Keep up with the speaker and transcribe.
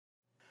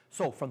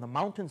So from the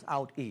mountains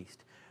out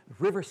east, the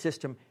river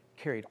system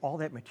carried all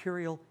that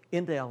material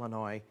into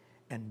Illinois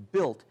and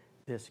built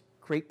this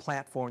great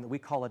platform that we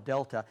call a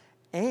delta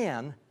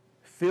and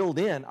filled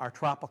in our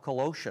tropical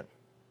ocean,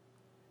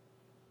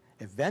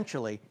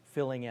 eventually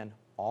filling in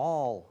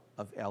all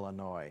of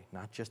Illinois,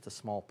 not just a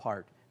small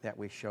part that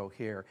we show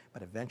here,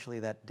 but eventually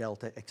that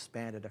delta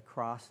expanded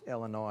across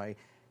Illinois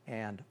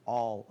and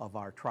all of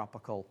our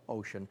tropical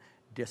ocean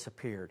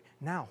disappeared.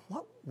 Now,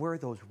 what were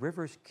those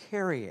rivers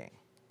carrying?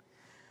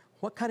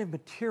 What kind of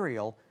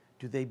material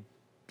did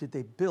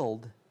they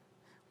build?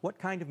 What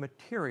kind of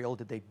material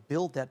did they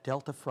build that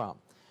delta from?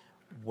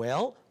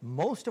 Well,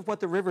 most of what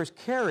the rivers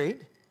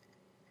carried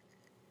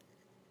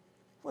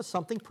was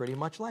something pretty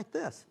much like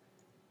this.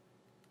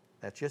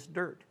 That's just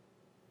dirt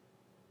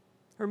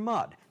or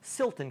mud,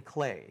 silt and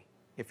clay,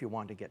 if you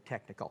want to get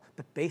technical.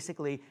 But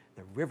basically,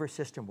 the river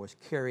system was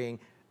carrying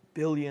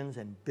billions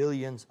and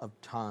billions of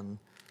tons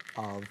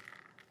of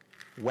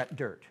wet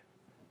dirt,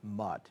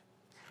 mud.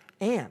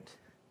 And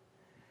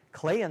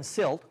clay and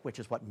silt, which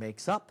is what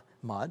makes up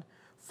mud,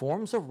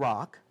 forms a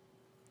rock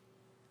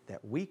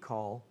that we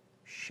call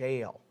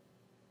shale.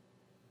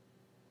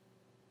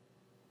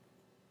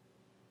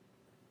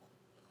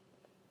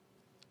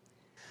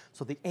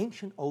 So the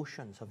ancient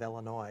oceans of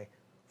Illinois,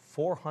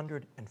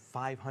 400 and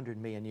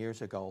 500 million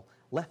years ago,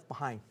 left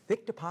behind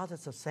thick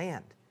deposits of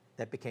sand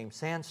that became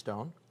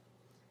sandstone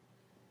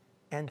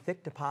and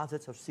thick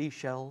deposits of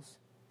seashells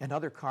and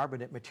other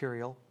carbonate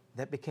material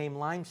that became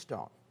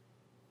limestone.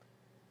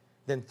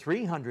 Then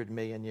 300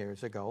 million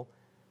years ago,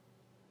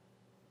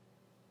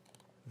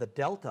 the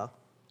delta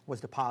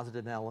was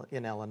deposited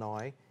in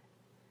Illinois,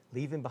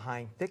 leaving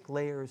behind thick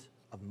layers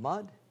of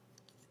mud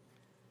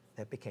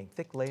that became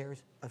thick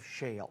layers of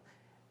shale.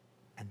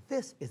 And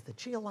this is the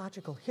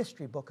geological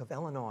history book of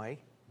Illinois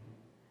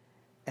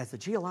as the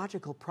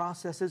geological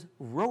processes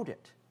wrote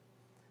it.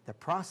 The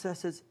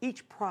processes,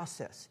 each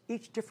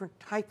different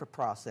type of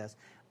process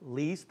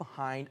leaves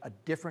behind a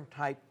different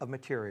type of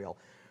material,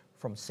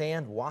 from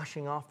sand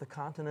washing off the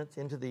continents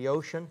into the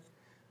ocean,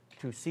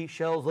 to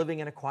seashells living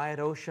in a quiet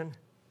ocean,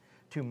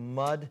 to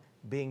mud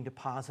being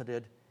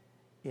deposited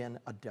in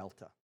a delta.